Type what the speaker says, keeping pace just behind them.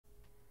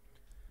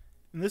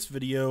In this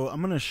video, I'm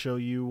going to show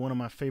you one of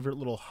my favorite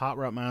little hot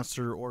route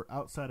master or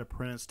outside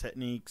apprentice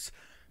techniques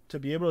to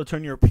be able to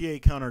turn your PA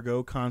counter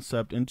go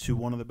concept into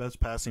one of the best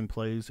passing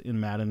plays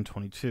in Madden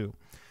 22.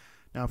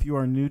 Now, if you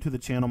are new to the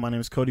channel, my name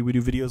is Cody. We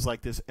do videos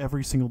like this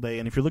every single day,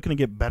 and if you're looking to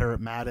get better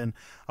at Madden,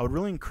 I would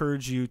really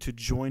encourage you to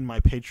join my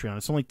Patreon.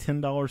 It's only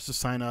 $10 to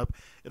sign up.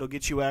 It'll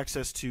get you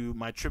access to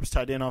my Trips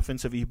Tight End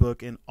offensive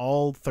ebook and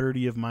all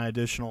 30 of my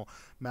additional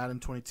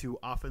Madden 22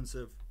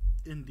 offensive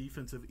and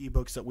defensive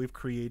ebooks that we've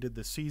created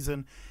this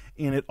season,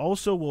 and it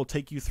also will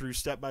take you through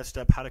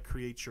step-by-step how to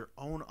create your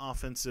own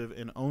offensive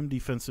and own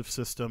defensive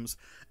systems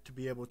to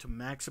be able to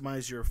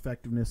maximize your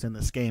effectiveness in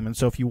this game. And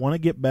so if you want to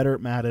get better at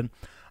Madden,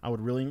 I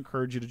would really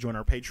encourage you to join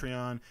our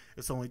Patreon.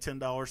 It's only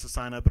 $10 to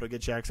sign up. It'll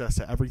get you access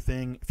to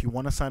everything. If you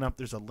want to sign up,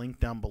 there's a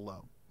link down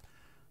below.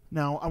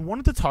 Now, I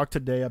wanted to talk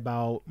today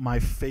about my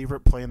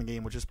favorite play in the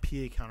game, which is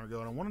PA counter go,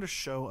 and I wanted to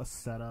show a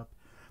setup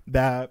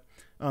that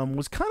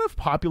was kind of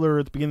popular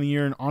at the beginning of the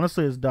year and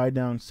honestly has died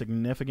down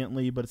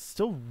significantly, but it's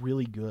still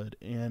really good.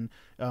 And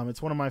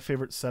it's one of my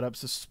favorite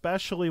setups,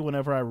 especially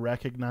whenever I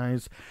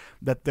recognize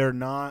that they're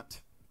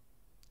not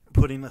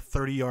putting a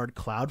 30-yard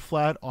cloud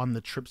flat on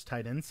the trips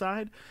tight end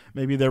side.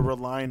 Maybe they're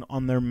relying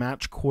on their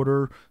match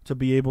quarter to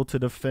be able to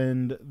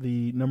defend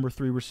the number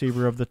 3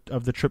 receiver of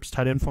the trips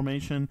tight end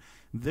formation.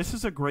 This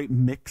is a great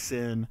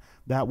mix-in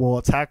that will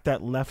attack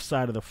that left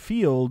side of the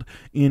field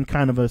in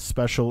kind of a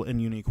special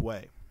and unique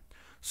way.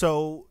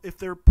 So if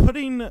they're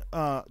putting,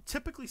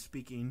 typically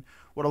speaking,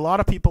 what a lot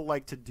of people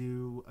like to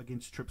do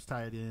against trips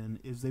tight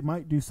end is they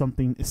might do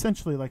something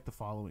essentially like the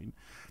following.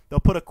 They'll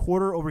put a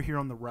quarter over here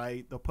on the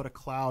right. They'll put a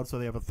cloud, so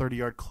they have a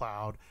 30-yard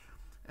cloud.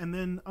 And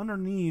then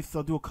underneath,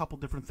 they'll do a couple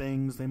different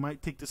things. They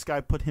might take this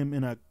guy, put him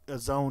in a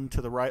zone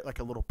to the right, like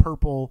a little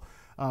purple.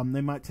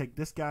 They might take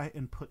this guy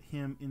and put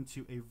him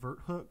into a vert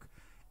hook.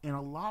 And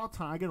a lot of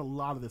time, I get a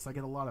lot of this. I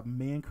get a lot of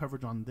man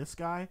coverage on this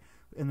guy,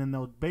 and then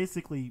they'll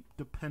basically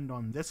depend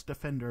on this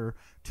defender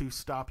to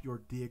stop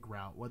your dig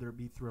route, whether it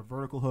be through a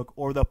vertical hook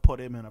or they'll put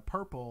him in a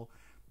purple,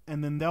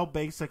 and then they'll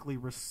basically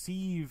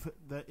receive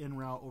the in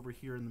route over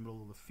here in the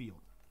middle of the field.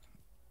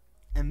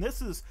 And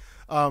this is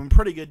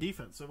pretty good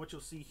defense. So what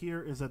you'll see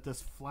here is that this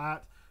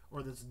flat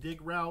or this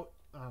dig route,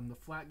 the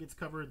flat gets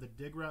covered, the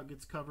dig route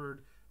gets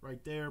covered,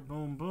 right there,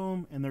 boom,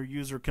 boom, and their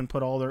user can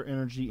put all their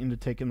energy into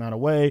taking that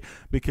away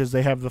because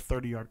they have the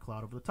 30-yard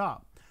cloud over the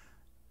top.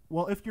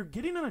 Well, if you're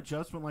getting an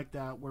adjustment like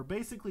that where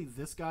basically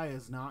this guy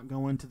is not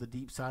going to the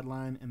deep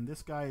sideline and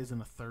this guy is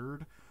in a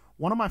third,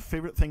 one of my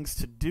favorite things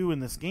to do in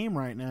this game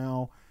right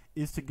now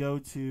is to go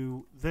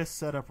to this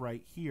setup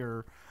right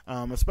here,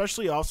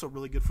 especially also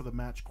really good for the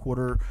match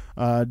quarter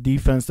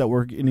defense that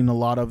we're getting a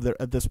lot of there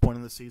at this point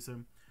in the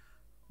season.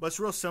 But it's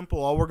real simple.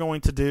 All we're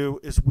going to do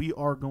is we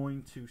are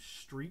going to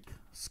streak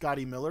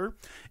Scotty Miller.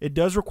 It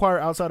does require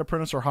outside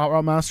apprentice or hot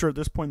route master. At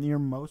this point in the year,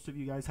 most of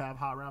you guys have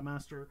hot route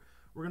master.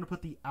 We're going to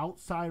put the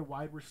outside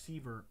wide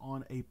receiver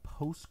on a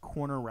post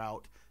corner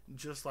route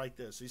just like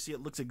this. So you see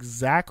it looks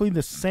exactly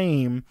the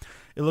same.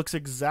 It looks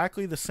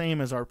exactly the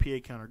same as our PA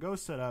counter go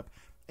setup.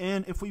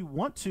 And if we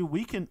want to,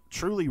 we can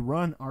truly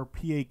run our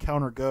PA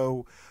counter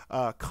go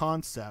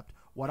concept.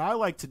 What I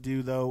like to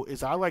do, though,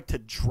 is I like to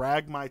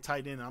drag my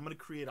tight end. I'm going to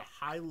create a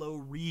high-low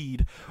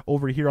read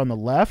over here on the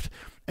left.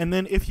 And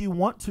then if you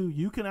want to,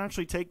 you can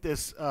actually take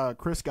this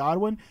Chris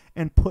Godwin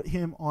and put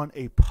him on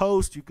a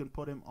post. You can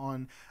put him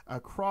on a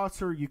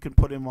crosser. You can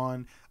put him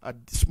on a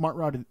smart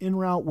route and in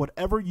route.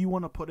 Whatever you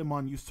want to put him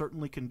on, you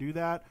certainly can do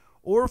that.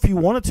 Or if you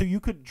wanted to, you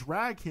could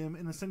drag him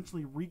and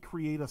essentially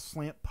recreate a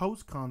slant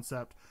post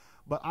concept.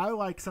 But I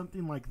like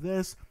something like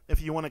this.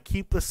 If you want to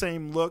keep the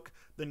same look,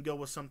 then go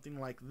with something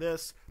like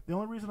this. The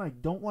only reason I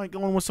don't like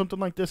going with something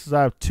like this is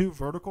I have 2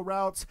 vertical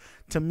routes.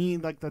 To me,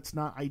 like that's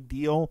not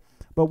ideal.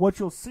 But what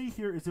you'll see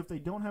here is if they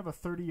don't have a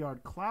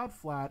 30-yard cloud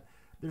flat,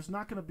 there's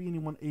not going to be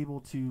anyone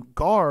able to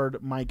guard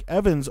Mike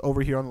Evans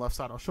over here on the left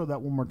side. I'll show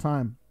that one more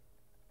time.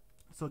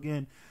 So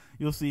again,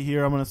 you'll see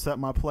here I'm going to set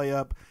my play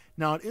up.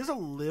 Now it is a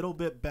little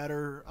bit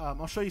better.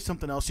 I'll show you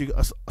something else you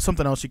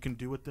can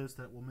do with this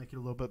that will make it a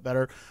little bit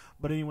better.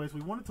 But anyways, we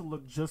want it to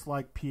look just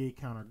like PA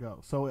counter go.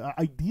 So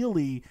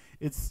ideally,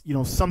 it's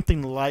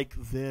something like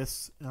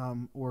this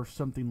or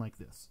something like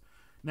this.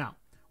 Now,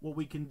 what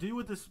we can do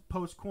with this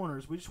post corner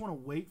is we just want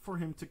to wait for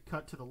him to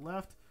cut to the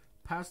left,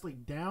 pass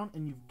lead down,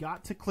 and you've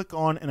got to click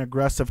on an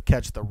aggressive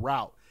catch the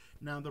route.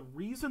 Now, the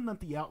reason that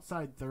the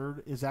outside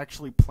third is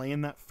actually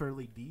playing that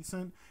fairly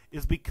decent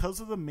is because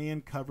of the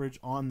man coverage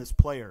on this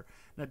player.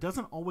 Now, it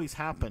doesn't always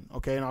happen,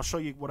 okay, and I'll show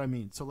you what I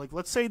mean. So, like,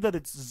 let's say that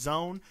it's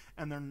zone,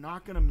 and they're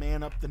not going to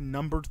man up the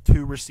number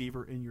 2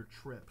 receiver in your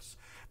trips.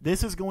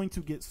 This is going to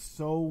get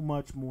so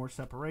much more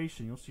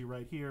separation. You'll see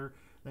right here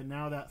that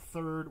now that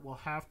third will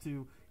have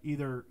to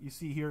either, you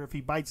see here, if he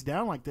bites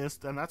down like this,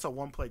 then that's a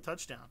one-play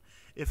touchdown.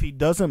 If he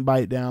doesn't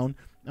bite down,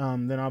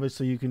 then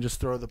obviously you can just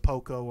throw the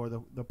poco or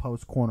the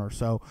post corner.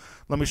 So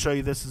let me show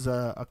you. This is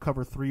a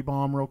cover 3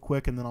 bomb real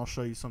quick, and then I'll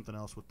show you something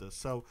else with this.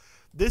 So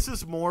this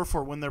is more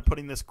for when they're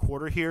putting this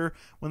quarter here.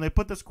 When they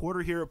put this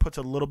quarter here, it puts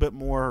a little bit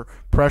more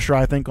pressure,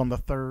 I think, on the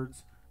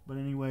thirds. But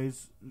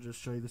anyways, just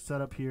show you the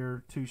setup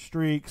here. 2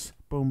 streaks,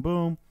 boom,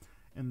 boom.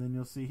 And then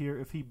you'll see here,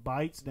 if he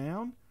bites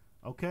down,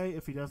 okay,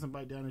 if he doesn't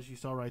bite down as you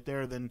saw right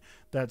there, then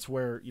that's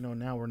where,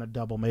 now we're in a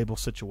double Mabel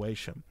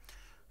situation.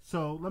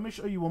 So let me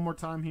show you one more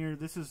time here.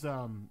 This is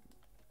kind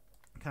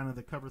of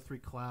the cover 3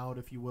 cloud,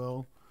 if you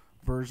will,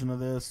 version of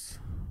this.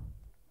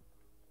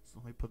 So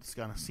let me put this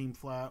guy on a seam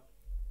flap.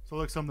 So it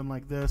looks something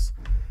like this.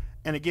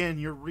 And again,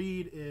 your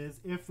read is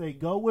if they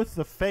go with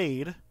the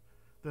fade,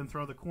 then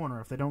throw the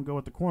corner. If they don't go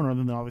with the corner,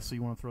 then obviously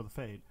you want to throw the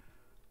fade.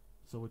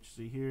 So what you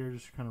see here,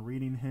 just kind of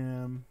reading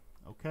him.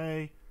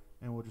 Okay,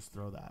 and we'll just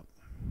throw that.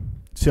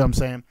 See what I'm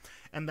saying?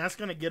 And that's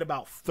going to get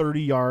about 30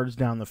 yards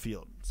down the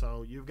field.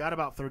 So you've got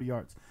about 30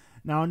 yards.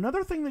 Now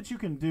another thing that you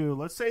can do,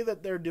 let's say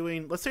that they're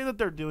doing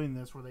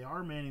this where they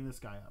are manning this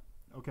guy up.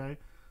 Okay,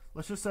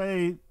 let's just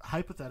say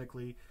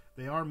hypothetically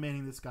they are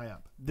manning this guy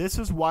up. This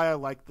is why I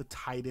like the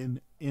tight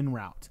end in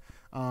route,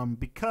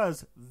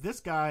 because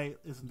this guy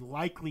is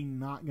likely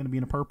not going to be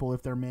in a purple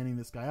if they're manning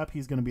this guy up.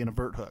 He's going to be in a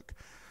vert hook.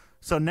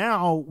 So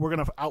now we're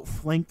going to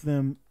outflank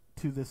them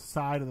to this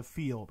side of the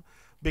field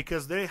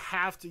because they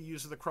have to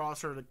use the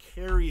crosser to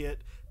carry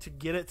it to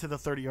get it to the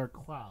 30-yard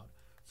cloud.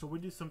 So we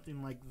do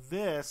something like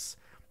this,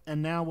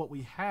 and now what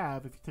we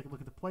have, if you take a look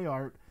at the play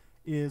art,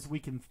 is we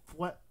can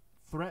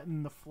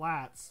threaten the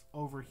flats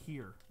over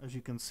here, as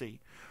you can see.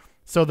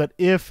 So that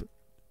if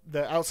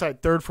the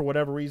outside third, for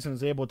whatever reason,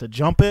 is able to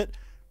jump it,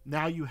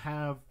 now you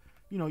have,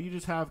 you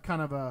just have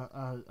kind of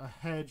a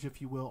hedge,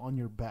 if you will, on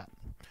your bet.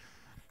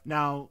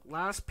 Now,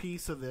 last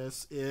piece of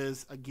this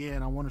is,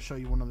 again, I want to show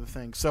you one other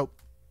thing. So,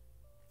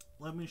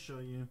 let me show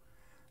you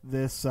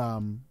this,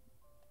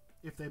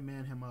 if they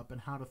man him up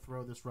and how to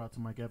throw this route to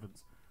Mike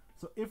Evans.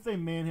 So, if they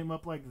man him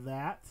up like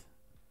that,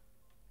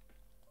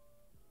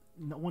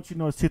 I want you to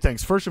notice 2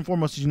 things. First and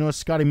foremost, you notice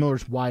Scotty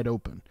Miller's wide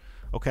open,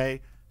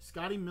 okay?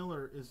 Scotty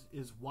Miller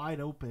is wide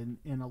open,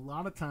 and a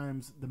lot of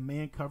times the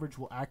man coverage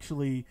will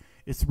actually,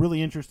 it's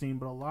really interesting,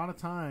 but a lot of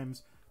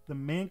times the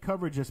man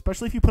coverage,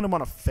 especially if you put him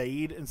on a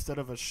fade instead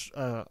of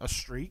a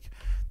streak,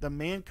 the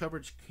man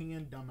coverage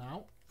can dumb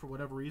out for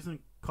whatever reason,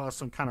 cause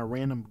some kind of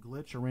random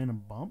glitch or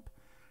random bump,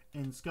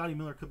 and Scotty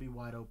Miller could be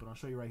wide open. I'll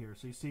show you right here.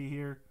 So you see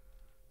here,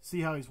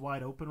 see how he's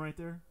wide open right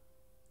there?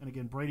 And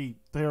again, Brady,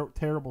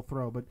 terrible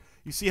throw, but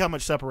you see how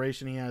much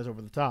separation he has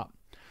over the top.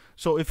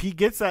 So if he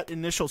gets that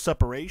initial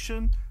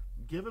separation,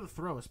 give it a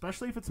throw,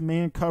 especially if it's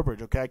man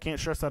coverage, okay? I can't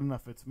stress that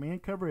enough. If it's man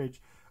coverage,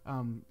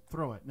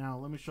 throw it. Now,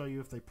 let me show you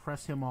if they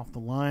press him off the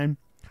line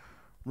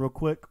real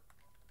quick.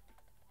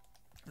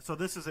 So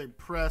this is a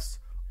press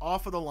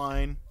off of the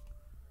line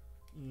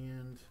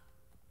and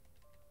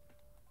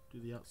do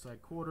the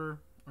outside quarter,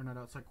 or not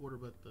outside quarter,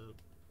 but the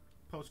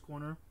post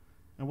corner.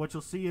 And what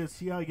you'll see is,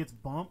 see how he gets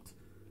bumped?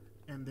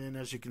 And then,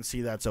 as you can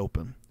see, that's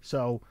open.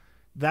 So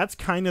that's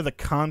kind of the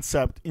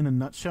concept in a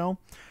nutshell.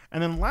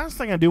 And then last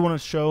thing I do want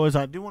to show is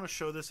I do want to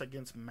show this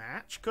against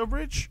match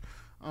coverage,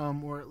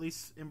 or at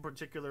least in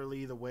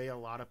particularly the way a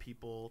lot of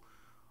people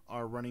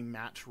are running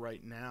match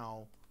right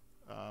now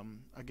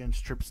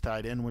against trips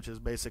tied in, which is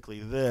basically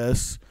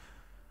this.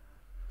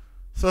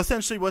 So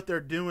essentially what they're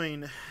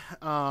doing, is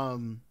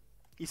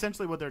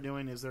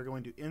they're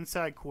going to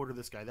inside quarter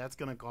this guy. That's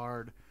going to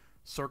guard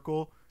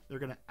circle. They're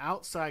going to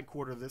outside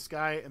quarter this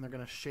guy, and they're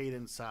going to shade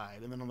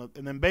inside. And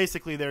then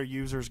basically their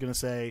user is going to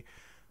say,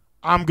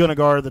 I'm going to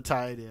guard the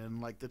tight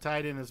end. Like, the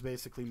tight end is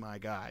basically my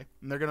guy.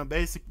 And they're going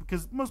to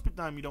because most of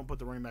the time you don't put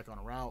the running back on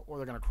a route, or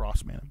they're going to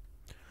cross man him.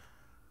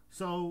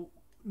 So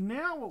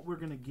now what we're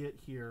going to get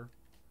here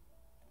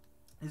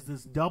is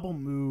this double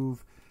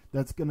move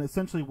that's going to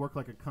essentially work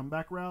like a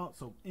comeback route.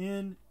 So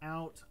in,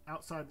 out,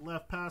 outside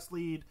left, pass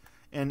lead.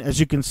 And as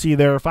you can see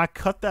there, if I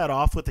cut that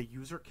off with a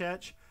user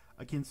catch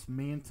against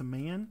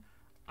man-to-man,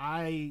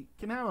 I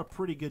can have a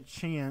pretty good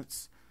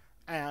chance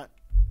at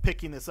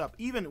picking this up,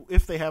 even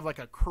if they have like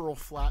a curl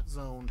flat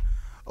zone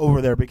over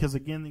there, because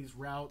again, these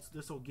routes,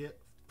 this will get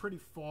pretty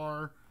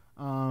far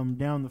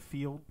down the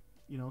field,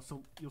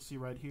 so you'll see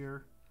right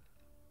here,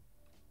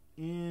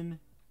 in,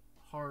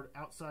 hard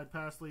outside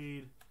pass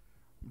lead.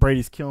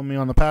 Brady's killing me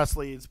on the pass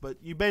leads, but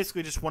you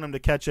basically just want him to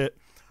catch it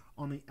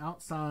on the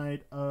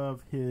outside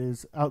of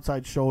his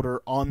outside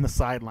shoulder on the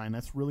sideline.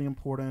 That's really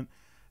important,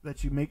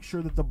 that you make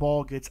sure that the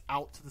ball gets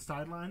out to the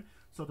sideline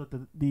so that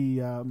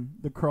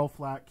the curl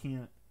flat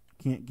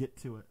can't get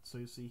to it. So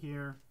you see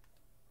here,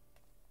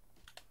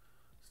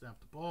 snap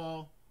the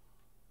ball,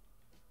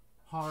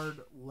 hard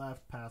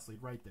left pass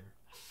lead right there.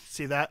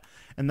 See that?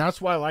 And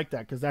that's why I like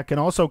that, because that can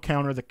also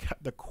counter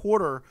the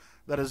quarter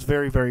that is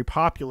very, very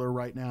popular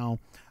right now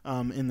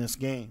in this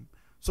game.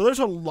 So there's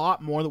a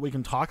lot more that we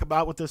can talk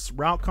about with this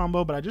route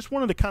combo, but I just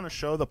wanted to kind of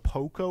show the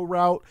Poco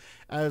route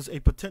as a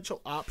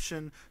potential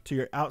option to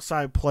your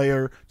outside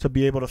player to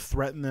be able to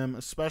threaten them,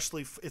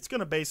 especially it's going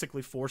to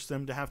basically force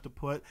them to have to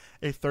put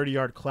a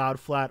 30-yard cloud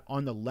flat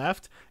on the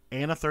left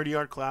and a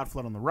 30-yard cloud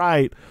flat on the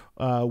right,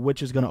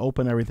 which is going to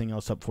open everything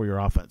else up for your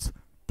offense.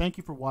 thank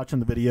you for watching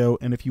the video.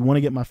 And if you want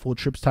to get my full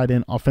trips tight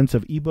end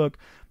offensive ebook,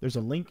 there's a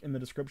link in the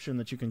description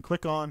that you can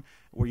click on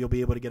where you'll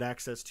be able to get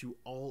access to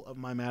all of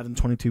my Madden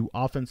 22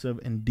 offensive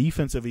and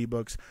defensive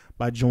ebooks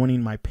by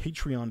joining my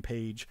Patreon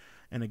page.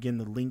 And again,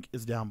 the link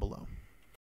is down below.